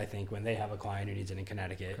 selfishly, is I think when they have a client who needs it in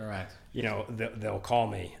Connecticut, correct, you know, they'll call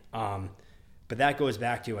me. But that goes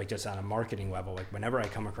back to like just on a marketing level, like whenever I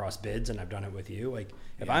come across bids, and I've done it with you, like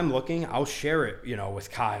if I'm looking, I'll share it, you know, with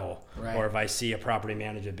Kyle, or if I see a property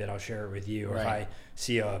manager bid, I'll share it with you, or if I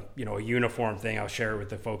see a uniform thing, I'll share it with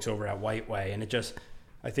the folks over at White Way. And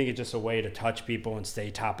I think it's just a way to touch people and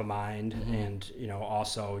stay top of mind, and you know,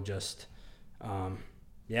 also just, I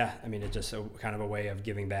mean, it's just a kind of a way of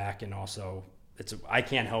giving back, and also I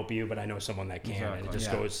can't help you, but I know someone that can, and it just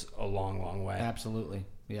goes a long, long way. Absolutely,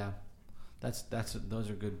 yeah. Those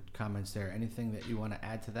are good comments there. Anything that you want to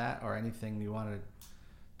add to that, or anything you want to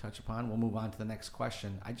touch upon? We'll move on to the next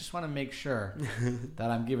question. I just want to make sure that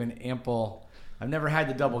I'm giving ample. I've never had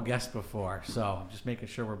the double guest before, so I'm just making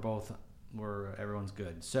sure everyone's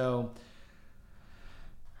good. So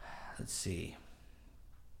let's see.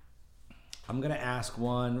 I'm gonna ask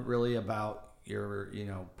one really about your,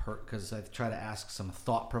 because I've tried to ask some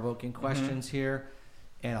thought-provoking questions here,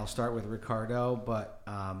 and I'll start with Ricardo, but.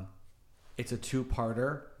 It's a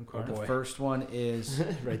two-parter. Okay. The first one is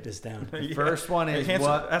write this down. The first one is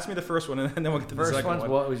ask me the first one, and then we'll get to the second one.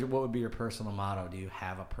 What would be your personal motto? Do you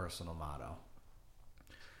have a personal motto?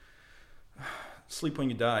 Sleep when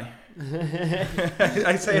you die.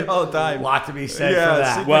 I say it all the time. A lot to be said Yeah, for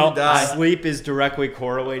that. sleep when you Well, die. sleep is directly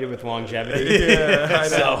correlated with longevity. Yeah, I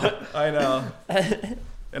know. So- I know.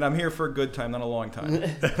 And I'm here for a good time, not a long time.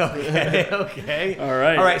 Okay. All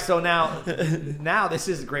right. All right. So now this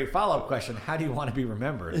is a great follow-up question. How do you want to be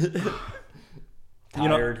remembered?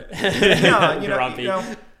 Tired. You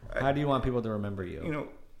know, How do you want people to remember you? you know,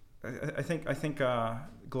 I think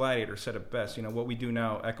Gladiator said it best. You know, what we do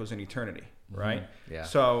now echoes in eternity, right? Yeah.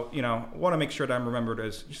 So I want to make sure that I'm remembered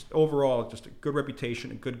as just overall just a good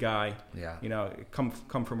reputation, a good guy. Yeah. You know, come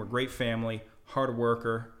from a great family, hard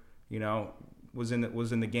worker. You know, was in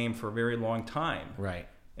the game for a very long time. Right.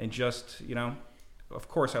 And just of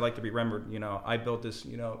course I like to be remembered. I built this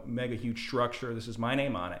mega huge structure. This is my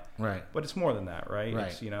name on it. Right. But it's more than that, right? Right.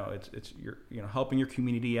 It's you're helping your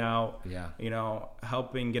community out. Yeah.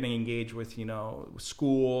 Helping, getting engaged with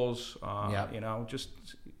schools. Yep.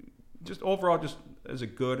 Just overall, just as a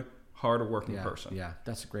good, hard-working person. Yeah.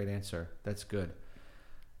 That's a great answer. That's good.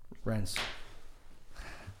 Renz,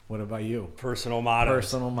 what about you? Personal motto.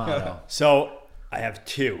 Personal motto. So I have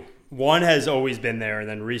two. One has always been there, and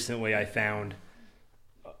then recently I found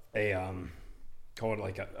call it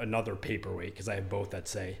like another paperweight, because I have both that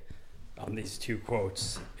say these two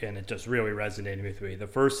quotes, and it just really resonated with me. The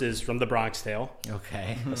first is from The Bronx Tale.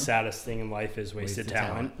 Okay. The saddest thing in life is wasted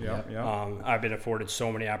talent. Yeah. I've been afforded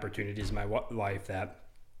so many opportunities in my life that,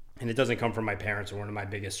 and it doesn't come from my parents, or one of my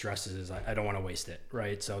biggest stresses is I don't want to waste it,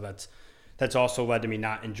 right? So that's also led to me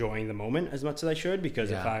not enjoying the moment as much as I should,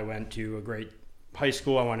 because if I went to a great high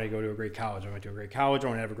school, I wanted to go to a great college. I went to a great college, I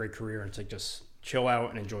want to have a great career, and it's like just chill out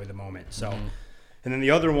and enjoy the moment. So, and then the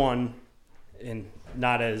other one, and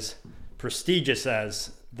not as prestigious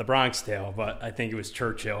as The Bronx Tale, but I think it was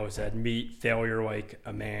Churchill who said, "Meet failure like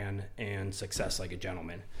a man and success like a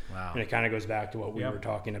gentleman." Wow. And it kind of goes back to what we were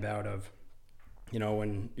talking about of,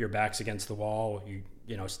 when your back's against the wall, you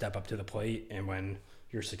step up to the plate, and when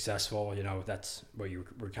you're successful, that's what you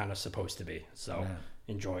were kind of supposed to be. So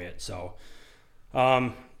enjoy it. So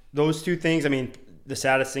those two things, I mean, the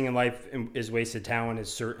saddest thing in life is wasted talent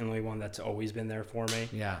is certainly one that's always been there for me.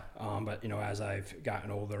 Yeah. But, as I've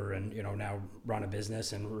gotten older and, now run a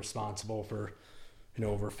business and responsible for,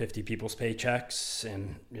 over 50 people's paychecks,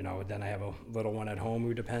 and, then I have a little one at home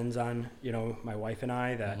who depends on, my wife and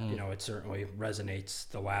I, that, it certainly resonates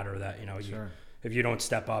the ladder that, if you don't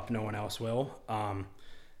step up, no one else will. And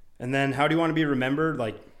then how do you want to be remembered?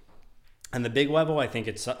 Like, on the big level, I think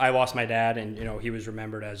I lost my dad, and, he was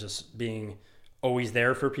remembered as just being always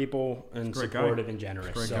there for people and supportive and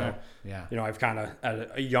generous. So, I've kind of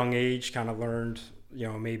at a young age kind of learned,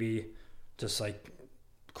 maybe just like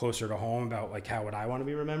closer to home about like how would I want to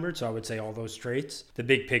be remembered. So I would say all those traits. The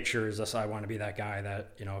big picture is just I want to be that guy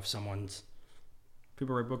that, if someone's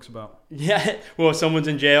People write books about. Yeah. Well, if someone's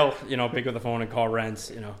in jail, pick up the phone and call Renz,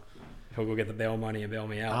 he'll go get the bail money and bail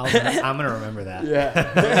me out. I'm going to remember that.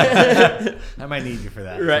 Yeah. I might need you for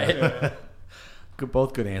that. Right.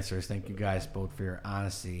 Both good answers. Thank you guys both for your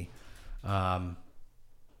honesty. I'm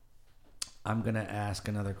going to ask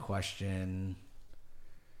another question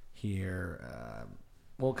here.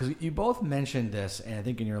 Because you both mentioned this, and I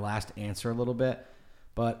think in your last answer a little bit.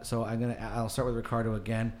 But so I'll start with Ricardo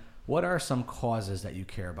again. What are some causes that you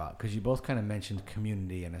care about? Because you both kind of mentioned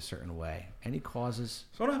community in a certain way. Any causes?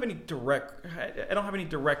 So I don't have any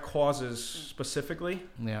direct causes specifically.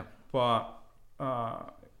 Yeah. But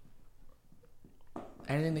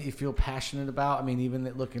anything that you feel passionate about? I mean, even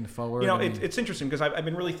looking forward. It's interesting because I've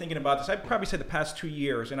been really thinking about this. I'd probably say the past 2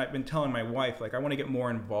 years, and I've been telling my wife, like, I want to get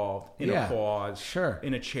more involved in a cause,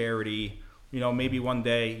 in a charity. Maybe one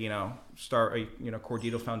day, start a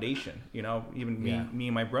Cordito Foundation. Even me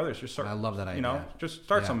and my brothers just start. I love that idea. Just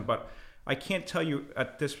start something. But I can't tell you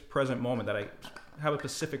at this present moment that I have a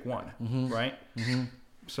specific one, right? Mm-hmm.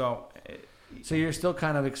 So you're still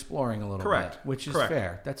kind of exploring a little bit, which is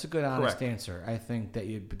fair. That's a good, honest answer. I think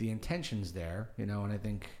that the intention's there, and I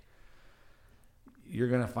think you're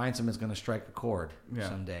going to find something that's going to strike a chord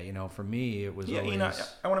someday. For me, it was always...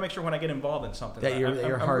 I want to make sure when I get involved in something... That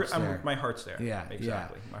your heart's there. My heart's there. Yeah,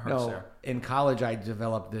 exactly. My heart's there. In college, I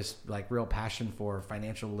developed this real passion for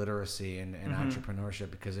financial literacy and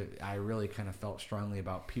entrepreneurship because I really kind of felt strongly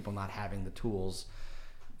about people not having the tools,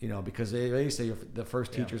 because they say the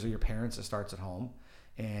first teachers are your parents. It starts at home.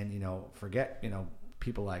 And, forget,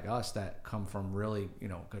 people like us that come from really,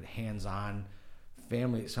 good hands-on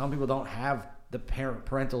family. Some people don't have the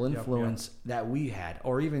parental influence that we had,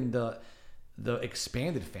 or even the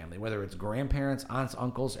expanded family, whether it's grandparents, aunts,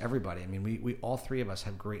 uncles, everybody. I mean, we all three of us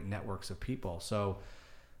have great networks of people. So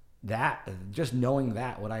that, just knowing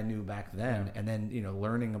that, what I knew back then, and then,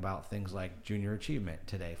 learning about things like junior achievement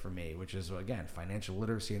today for me, which is, again, financial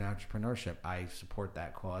literacy and entrepreneurship. I support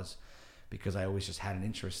that cause because I always just had an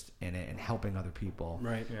interest in it and helping other people.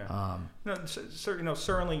 Right. Yeah.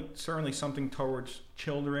 Certainly something towards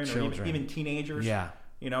children. Or even teenagers. Yeah.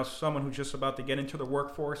 Someone who's just about to get into the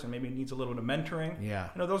workforce and maybe needs a little bit of mentoring. Yeah.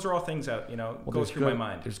 Those are all things that, go through my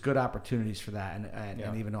mind. There's good opportunities for that.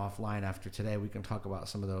 And even offline after today, we can talk about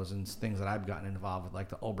some of those and things that I've gotten involved with, like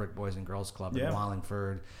the Ulbrich Boys and Girls Club in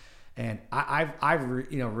Wallingford. And I've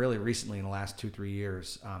really recently in the last 2-3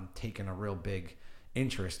 years, taken a real big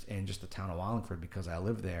interest in just the town of Wallingford because I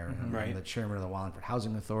live there. Mm-hmm. I'm the chairman of the Wallingford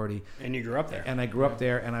Housing Authority. And you grew up there. And I grew up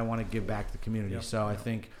there, and I want to give back to the community. Yep. So I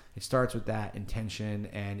think it starts with that intention,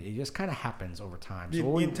 and it just kind of happens over time. The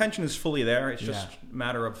intention is fully there. It's just a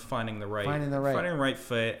matter of finding the right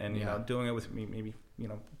fit, and doing it with maybe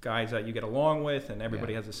guys that you get along with, and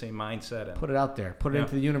everybody has the same mindset. And put it out there, put it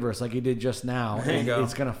into the universe like you did just now, and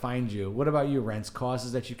it's going to find you. What about you, Rents?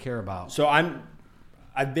 Causes that you care about? So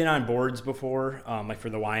I've been on boards before, like for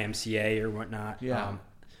the YMCA or whatnot. Yeah.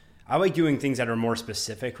 I like doing things that are more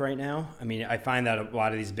specific right now. I mean, I find that a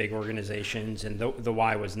lot of these big organizations, and the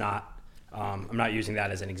Y was not, I'm not using that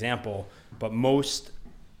as an example, but most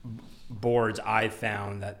boards I've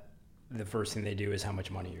found that the first thing they do is how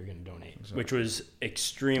much money you're going to donate, which was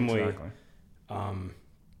extremely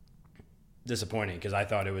disappointing because I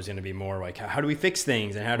thought it was going to be more like, how do we fix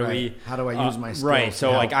things and how do I use my skills? Right.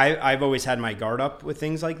 So like I've always had my guard up with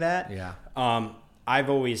things like that. Yeah. I've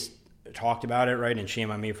always talked about it, right? And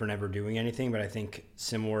shame on me for never doing anything, but I think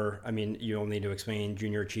similar, I mean, you'll need to explain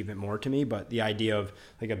junior achievement more to me, but the idea of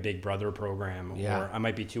like a Big Brother program, or I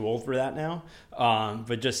might be too old for that now.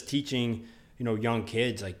 But just teaching, young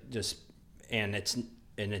kids, like and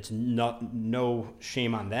it's not, no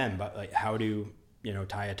shame on them, but like how to,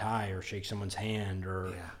 tie a tie or shake someone's hand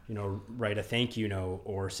or, write a thank you note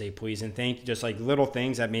or say please and thank you. Just like little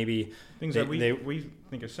things that maybe that we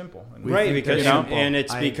think are simple. Right. Because, and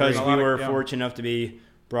it's because we were fortunate enough to be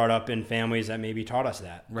brought up in families that maybe taught us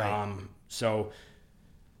that. Right. So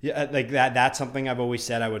yeah, like that's something I've always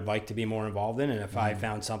said I would like to be more involved in. And if I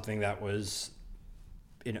found something that was,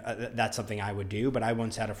 that's something I would do. But I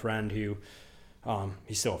once had a friend who,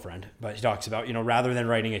 he's still a friend, but he talks about, rather than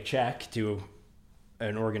writing a check to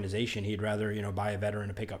an organization, he'd rather, buy a veteran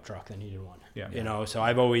a pickup truck than he did one. Yeah. So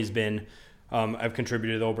I've always been, I've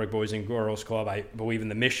contributed to the Ulbrich Boys and Girls Club. I believe in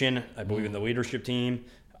the mission. I believe in the leadership team.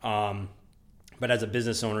 But as a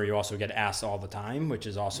business owner, you also get asked all the time, which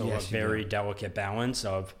is also a very delicate balance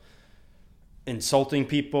of insulting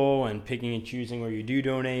people and picking and choosing where you do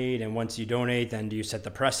donate. And once you donate, then do you set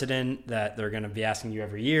the precedent that they're going to be asking you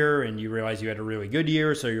every year and you realize you had a really good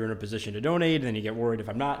year, so you're in a position to donate, and then you get worried, if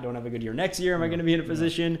I'm don't have a good year next year, am I going to be in a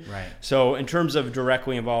position? Right. So in terms of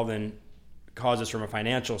directly involved in causes from a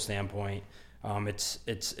financial standpoint, it's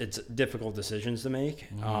difficult decisions to make.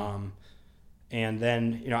 And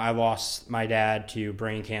then, I lost my dad to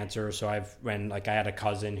brain cancer. So I had a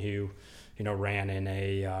cousin who, ran in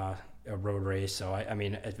a road race. So I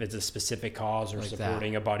mean, if it's a specific cause or like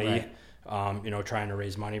supporting a buddy, trying to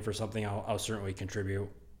raise money for something, I'll certainly contribute,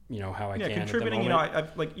 how I can. Contributing,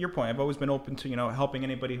 I've, like your point, I've always been open to, helping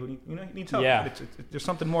anybody who, needs help. Yeah. There's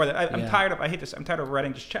something more that I'm tired of. I hate this. I'm tired of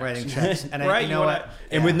writing just checks. Writing checks. And right.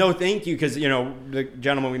 And with no thank you, because, the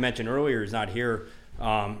gentleman we mentioned earlier is not here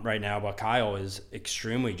right now, but Kyle is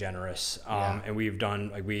extremely generous. And we've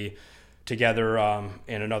done, we together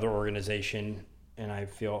in another organization, and I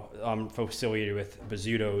feel affiliated with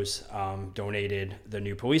Bazzuto's, donated the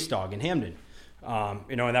new police dog in Hamden.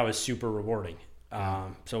 And that was super rewarding.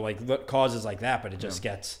 So like causes like that, but it just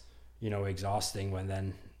gets, exhausting when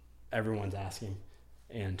then everyone's asking.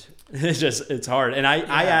 And it's hard. And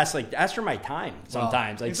I ask for my time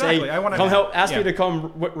sometimes. Like exactly. say, come help, ask me to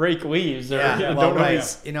come rake leaves. Or,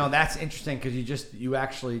 that's interesting because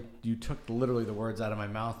you took literally the words out of my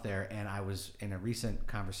mouth there. And I was in a recent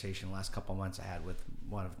conversation the last couple of months I had with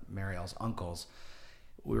one of Marielle's uncles.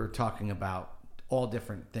 We were talking about all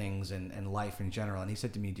different things and life in general. And he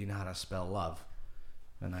said to me, "Do you know how to spell love?"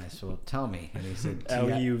 And I said, "Well, tell me." And he said,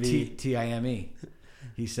 T-I-M-E.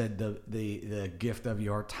 He said the gift of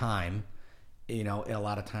your time, a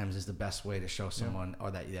lot of times is the best way to show someone or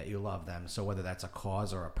that you love them. So whether that's a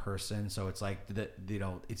cause or a person, so it's like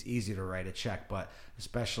it's easy to write a check, but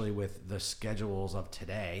especially with the schedules of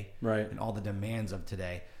today, right, and all the demands of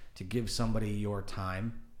today, to give somebody your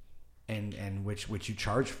time, and which you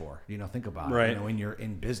charge for. Think about right. it. When you're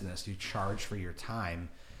in business, you charge for your time.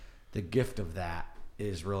 The gift of that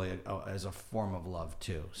is really as a form of love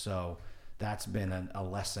too. So that's been a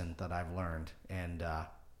lesson that I've learned, and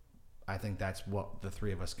I think that's what the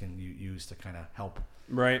three of us can use to kind of help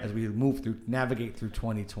right as we navigate through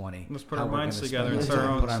 2020. Let's put our minds together and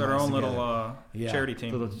start our own little charity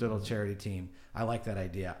team. Little charity team. I like that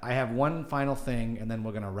idea. I have one final thing, and then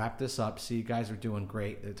we're going to wrap this up. See, you guys are doing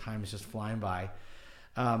great. The time is just flying by.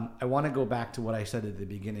 I want to go back to what I said at the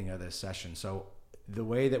beginning of this session. So the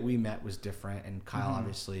way that we met was different, and Kyle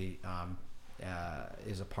obviously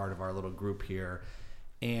is a part of our little group here.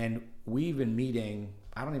 And we've been meeting,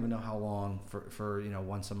 I don't even know how long, for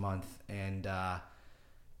once a month, and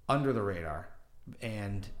under the radar.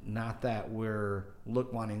 And not that we're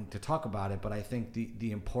wanting to talk about it, but I think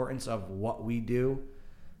the importance of what we do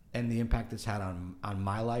and the impact it's had on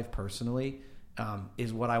my life personally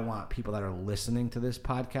is what I want people that are listening to this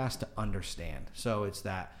podcast to understand. So it's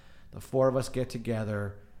that the four of us get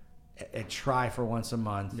together and try for once a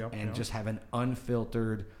month just have an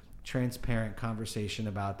unfiltered, transparent conversation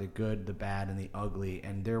about the good, the bad, and the ugly.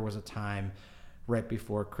 And there was a time right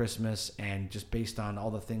before Christmas, and just based on all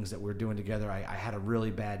the things that we're doing together, I had a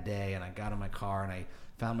really bad day, and I got in my car and I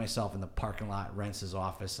found myself in the parking lot at Rentz's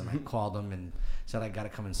office, and I called him and said, I got to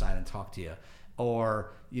come inside and talk to you.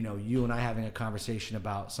 Or, you and I having a conversation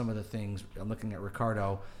about some of the things. I'm looking at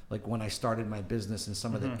Ricardo, like when I started my business and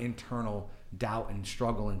some of the internal doubt and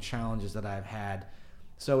struggle and challenges that I've had.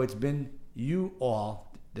 So it's been you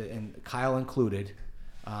all, and Kyle included.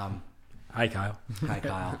 Hi, Kyle. Hi,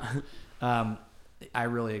 Kyle. I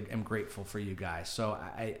really am grateful for you guys. So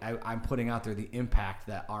I'm putting out there the impact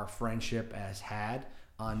that our friendship has had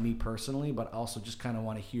on me personally, but also just kind of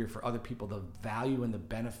want to hear for other people the value and the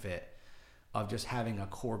benefit of just having a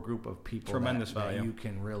core group of people that you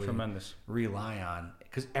can really rely on.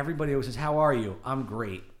 Because everybody always says, how are you? I'm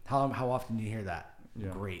great. How often do you hear that? Yeah.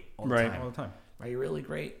 Great. All the time. Are you really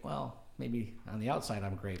great? Well, maybe on the outside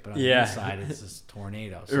I'm great, but on the inside it's this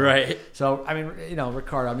tornado. So, right. So, I mean,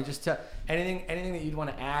 Ricardo, anything that you'd want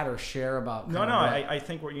to add or share about? I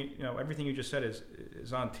think what everything you just said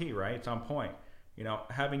is on tee, right? It's on point.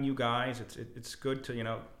 Having you guys, it's good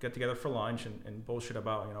to, get together for lunch and bullshit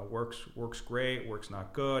about, work's great, work's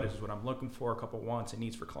not good. This is what I'm looking for, a couple wants and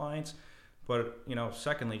needs for clients. But,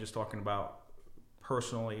 secondly, just talking about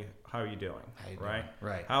personally, how are you doing? Right?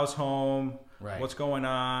 Right. How's home? Right. What's going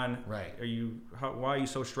on? Right. Why are you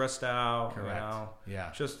so stressed out? Correct.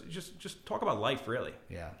 Yeah. Just talk about life, really.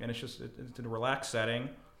 Yeah. And it's in a relaxed setting.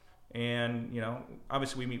 And,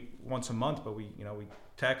 obviously we meet once a month, but we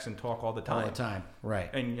text and talk all the time. All the time.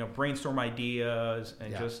 Right. And, brainstorm ideas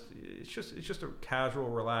and it's just a casual,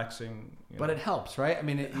 relaxing. But it helps, right? I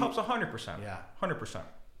mean, it helps 100%. Yeah. 100%.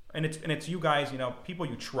 And it's you guys, people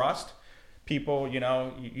you trust, people, you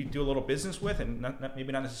do a little business with, and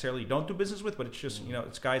maybe not necessarily you don't do business with, but it's just,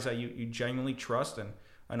 it's guys that you genuinely trust. And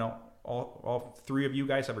I know all three of you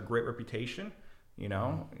guys have a great reputation.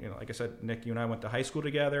 Like I said, Nick, you and I went to high school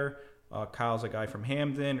together. Kyle's a guy from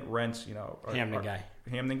Hamden. Rentz,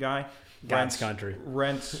 Hamden guy. God's country.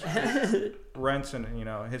 Rentz,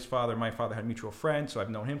 and his father, my father had mutual friends, so I've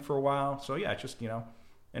known him for a while. So yeah, it's just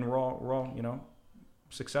and we're all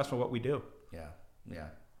successful at what we do. Yeah.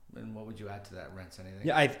 And what would you add to that, Rentz? Anything?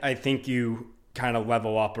 Yeah, I think you kind of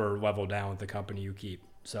level up or level down with the company you keep.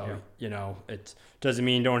 So, it doesn't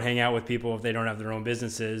mean don't hang out with people if they don't have their own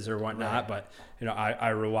businesses or whatnot. Right. But, I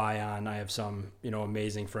rely on, I have some,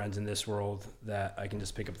 amazing friends in this world that I can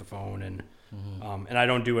just pick up the phone and I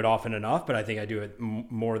don't do it often enough, but I think I do it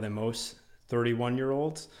more than most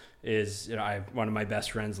 31-year-olds is, one of my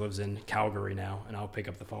best friends lives in Calgary now, and I'll pick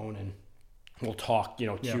up the phone and we'll talk,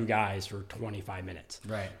 two guys for 25 minutes.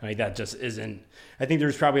 Right. Like that just isn't, I think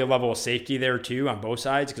there's probably a level of safety there too on both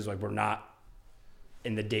sides. Cause we're not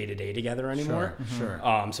in the day-to-day together anymore. Sure.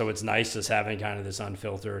 So it's nice just having kind of this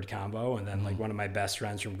unfiltered combo. And then one of my best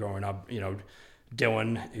friends from growing up,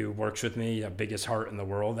 Dylan, who works with me, the biggest heart in the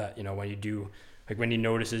world that, when you do, when he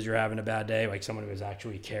notices you're having a bad day, someone who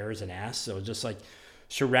actually cares and asks. So just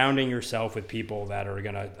surrounding yourself with people that are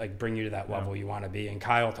going to bring you to that level you want to be. And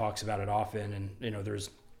Kyle talks about it often. And, there's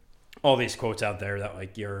all these quotes out there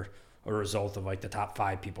that you're a result of the top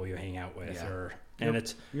 5 people you hang out with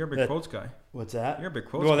you're a big quotes guy. What's that? You're a big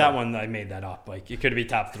quotes guy. Well, that one, I made that up. It could be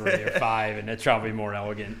top 3 or 5, and it's probably more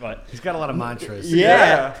elegant. But he's got a lot of mantras.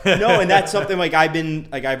 Yeah. No, and that's something I've been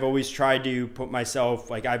I've always tried to put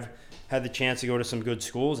myself I've had the chance to go to some good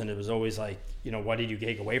schools, and it was always like, what did you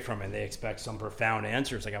take away from it? And they expect some profound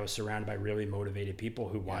answers. Like I was surrounded by really motivated people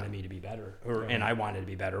who wanted me to be better, and I wanted to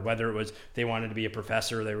be better. Whether it was they wanted to be a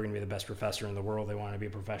professor, they were going to be the best professor in the world. They wanted to be a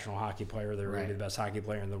professional hockey player, they were going to be the best hockey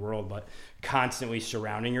player in the world. But constantly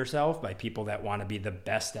surrounding yourself by people that want to be the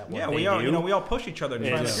best at what they do. We all push each other.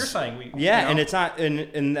 Like you're saying, and it's not,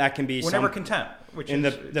 and that can be. We're never content.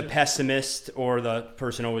 The pessimist or the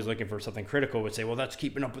person always looking for something critical would say, well, that's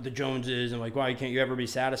keeping up with the Joneses, and like, why can't you ever be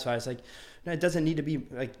satisfied? It's like, no, it doesn't need to be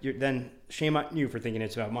like. Then shame on you for thinking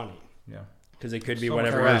it's about money. Yeah, because it could be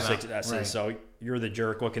whatever your success is. So you're the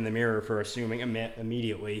jerk. Look in the mirror for assuming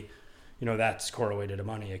immediately, that's correlated to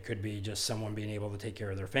money. It could be just someone being able to take care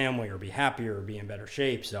of their family or be happier or be in better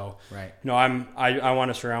shape. So I want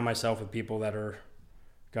to surround myself with people that are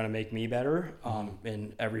going to make me better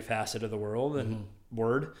in every facet of the world and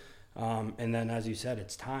and then, as you said,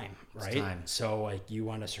 it's time, right? It's time. So like you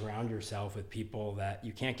want to surround yourself with people that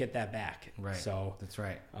you can't get that back. Right. So that's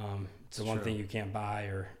right. It's the one thing you can't buy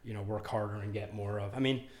or, work harder and get more of. I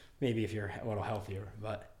mean, maybe if you're a little healthier,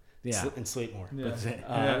 but and sleep more. Yeah. That's it.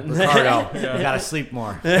 Ricardo, you got to sleep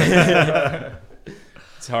more.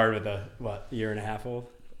 It's hard with a, year and a half old?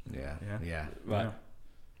 Yeah.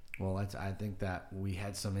 Well, I think that we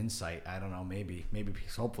had some insight. I don't know, maybe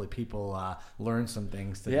hopefully people learn some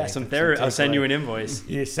things today. Yeah, some therapy. I'll send you an invoice.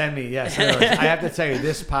 You send me, yes. I have to tell you,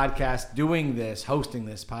 this podcast, hosting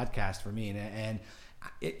this podcast for me, and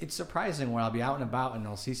it's surprising when I'll be out and about and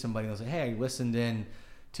I'll see somebody and they'll say, hey, I listened in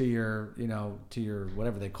to your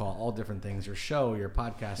whatever they call all different things, your show, your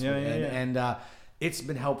podcast. And it's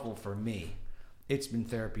been helpful for me. It's been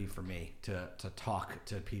therapy for me to talk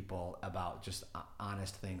to people about just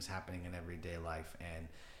honest things happening in everyday life. And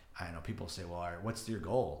I know people say, well, what's your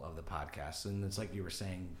goal of the podcast? And it's like you were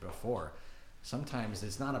saying before, sometimes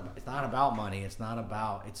it's not about money. It's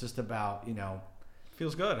just about,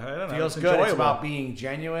 feels good. I don't know. Feels good. Enjoyable. It's about being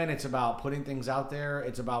genuine. It's about putting things out there.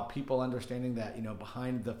 It's about people understanding that,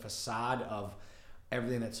 behind the facade of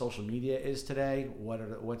everything that social media is today, what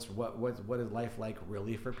is life like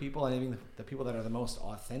really for people? And even the people that are the most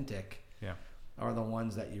authentic are the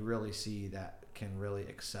ones that you really see that can really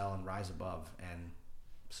excel and rise above. And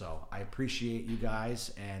so I appreciate you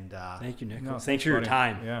guys. And thank you, Nick. Thanks for your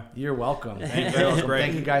time. Yeah, you're welcome.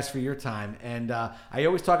 Thank you guys for your time. And I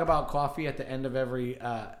always talk about coffee at the end of every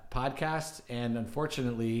podcast. And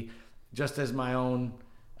unfortunately, just as my own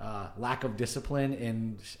lack of discipline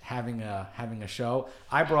in having a show,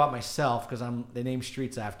 I brought myself, because they named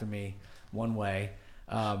streets after me one way.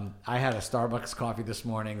 I had a Starbucks coffee this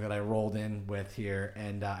morning that I rolled in with here,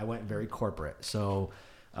 and I went very corporate. So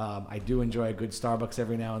I do enjoy a good Starbucks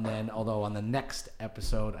every now and then, although on the next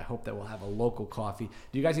episode, I hope that we'll have a local coffee.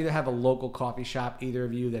 Do you guys either have a local coffee shop, either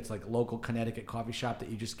of you, that's like local Connecticut coffee shop that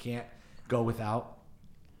you just can't go without?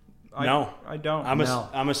 No, I don't. I'm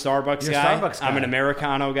a Starbucks guy. I'm an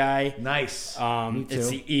Americano guy. Nice. Me too. It's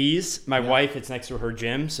the ease. My wife, it's next to her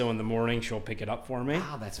gym, so in the morning she'll pick it up for me.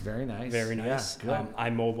 Wow, that's very nice. Very nice. Yeah, good. I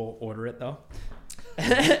mobile order it though.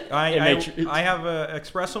 I have an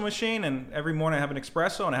espresso machine, and every morning I have an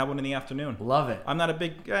espresso, and I have one in the afternoon. Love it. I'm not a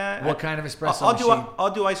big. What kind of espresso machine? I'll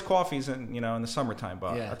do iced coffees, in the summertime,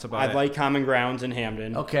 but that's about it. I like Common Grounds in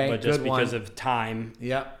Hamden. Okay, but just because of time.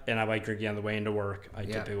 Yep. And I like drinking on the way into work. I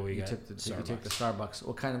typically get Starbucks. You take the Starbucks.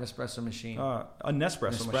 What kind of espresso machine? A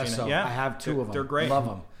Nespresso machine. Yeah, I have two of them. They're great. Love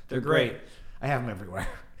them. They're great. I have them everywhere.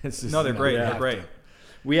 They're great. They're great.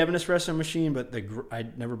 We have an espresso machine, but I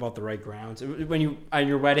never bought the right grounds. When you on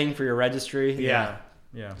your wedding for your registry, yeah,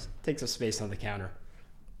 takes up space on the counter.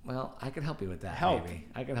 Well, I can help you with that. Help. Maybe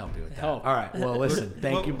I can help you with that. Help. All right. Well, listen.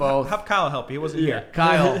 Thank you both. Have Kyle help you. He wasn't here.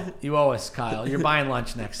 Kyle, you owe us. Kyle, you're buying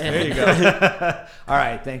lunch next time. There you go. All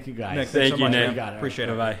right. Thank you guys. Nick, thank you, Nick. You got it. Appreciate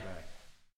it. Bye-bye.